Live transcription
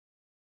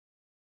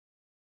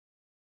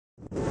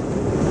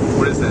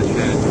What is that,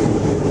 Shannon?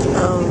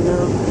 Oh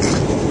no.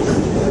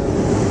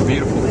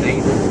 Beautiful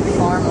Dayton.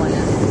 Farmland.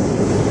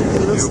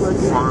 It looks like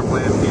Beautiful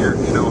farmland here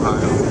in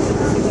Ohio.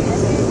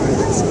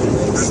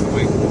 There's the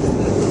wing.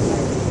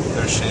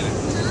 There's Shannon.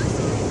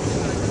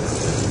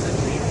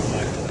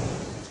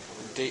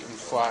 Dayton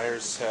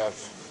Flyers have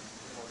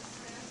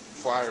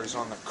flyers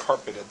on the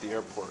carpet at the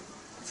airport.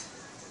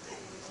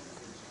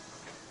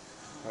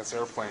 That's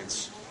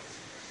airplanes.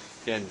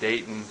 Again,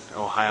 Dayton,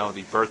 Ohio,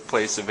 the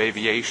birthplace of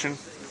aviation.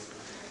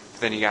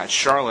 Then you got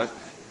Charlotte,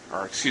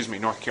 or excuse me,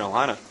 North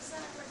Carolina,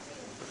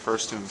 the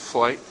first in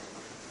flight.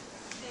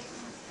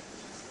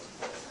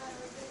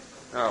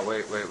 Oh,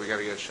 wait, we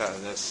gotta get a shot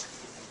of this.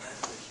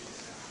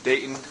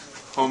 Dayton,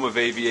 home of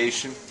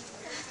aviation.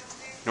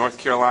 North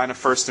Carolina,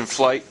 first in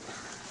flight.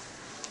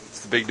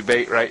 It's the big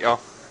debate, right,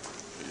 y'all?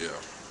 Yeah.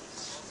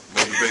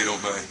 No debate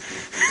on that.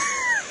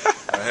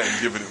 I hadn't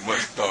given it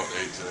much thought,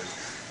 AJ.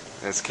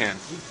 That's Ken.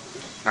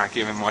 Not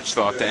giving much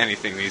thought to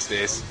anything these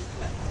days.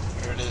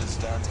 Here it is,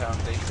 downtown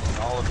Dayton in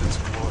all of its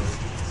glory.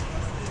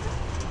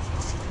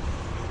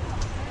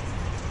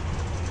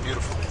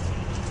 Beautiful.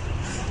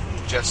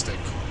 Majestic.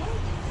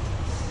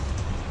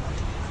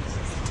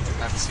 I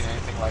haven't seen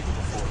anything like it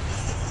before.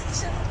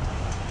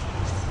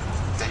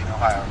 Dayton,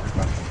 Ohio,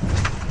 everybody.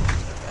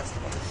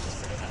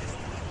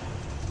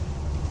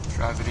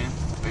 Driving in,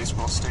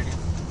 baseball stadium.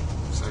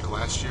 It's like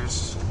last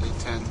year's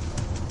A-10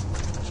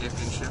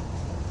 championship.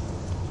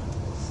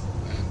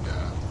 And,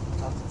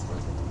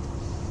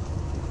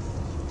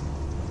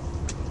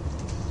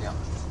 yeah,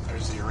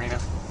 there's the arena.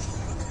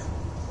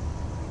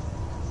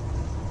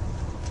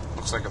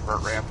 Looks like a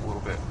vert ramp a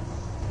little bit.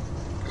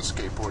 Go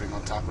skateboarding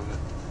on top of it.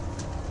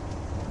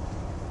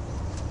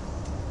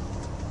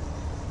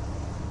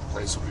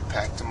 Place will be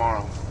packed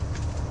tomorrow.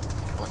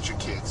 A bunch of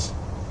kids.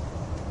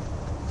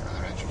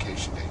 Another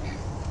education day game.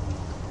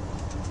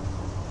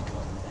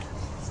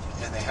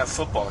 And they have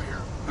football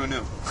here. Who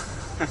knew?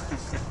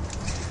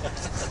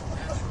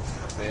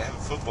 They have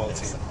a football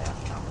team.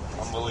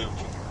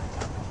 Unbelievable.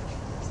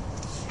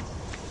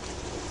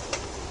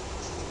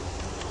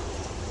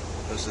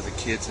 Those are the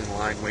kids in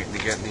line waiting to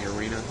get in the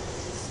arena.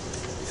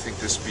 You think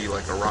this would be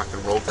like a rock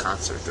and roll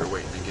concert they're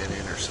waiting to get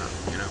in or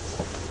something, you know?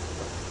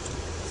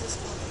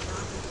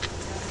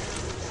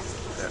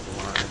 That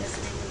line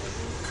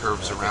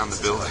curves around the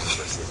building.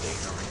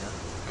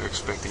 They're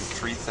expecting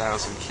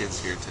 3,000 kids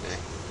here today.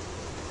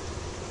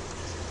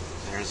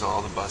 There's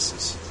all the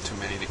buses. Too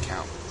many to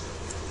count.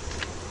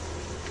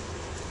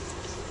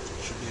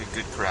 Should be a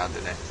good crowd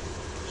today.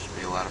 Should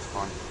be a lot of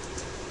fun.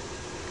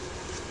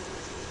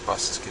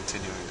 Buses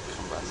continuing to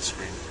come by the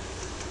screen.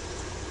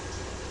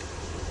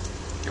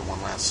 Get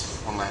one last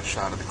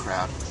shot of the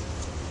crowd.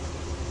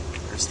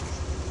 There's the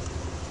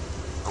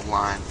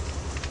line.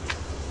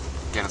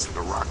 Again, it's like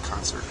a rock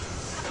concert.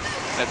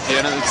 At the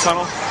end of the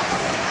tunnel,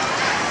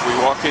 we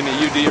walk into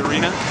UD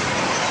Arena.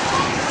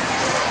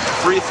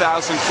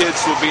 3,000 kids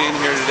will be in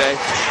here today.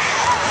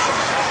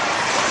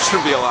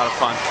 Should be a lot of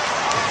fun.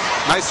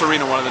 Nice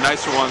arena, one of the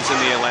nicer ones in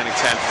the Atlantic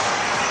 10.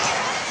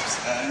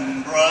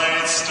 And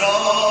bright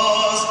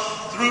stars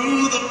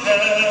through the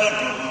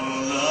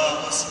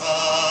perilous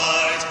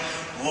fight,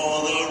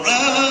 o'er the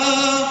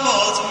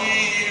ramparts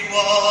we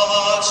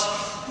watched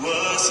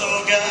were so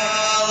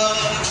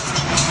gallant.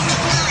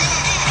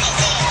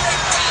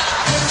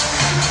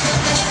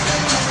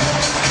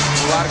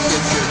 A lot of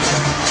kids here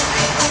today.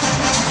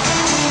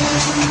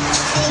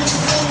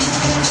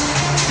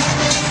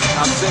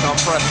 I'm sitting on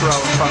front row in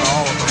front of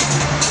all of them.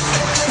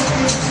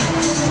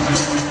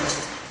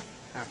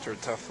 After a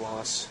tough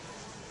loss,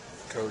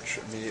 coach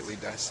immediately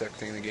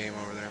dissecting the game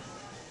over there.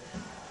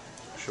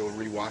 She'll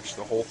rewatch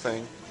the whole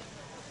thing,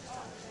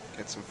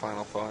 get some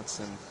final thoughts,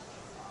 and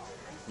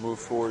move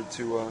forward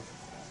to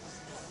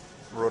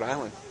Rhode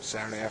Island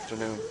Saturday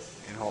afternoon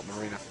in Halton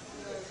Arena.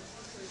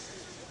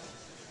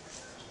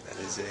 That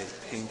is a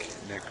pink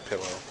neck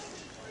pillow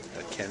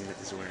that Ken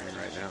is wearing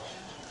right now.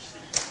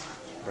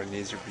 Everybody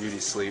needs your beauty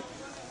sleep.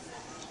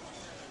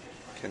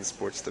 Ken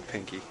sports the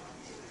pinky.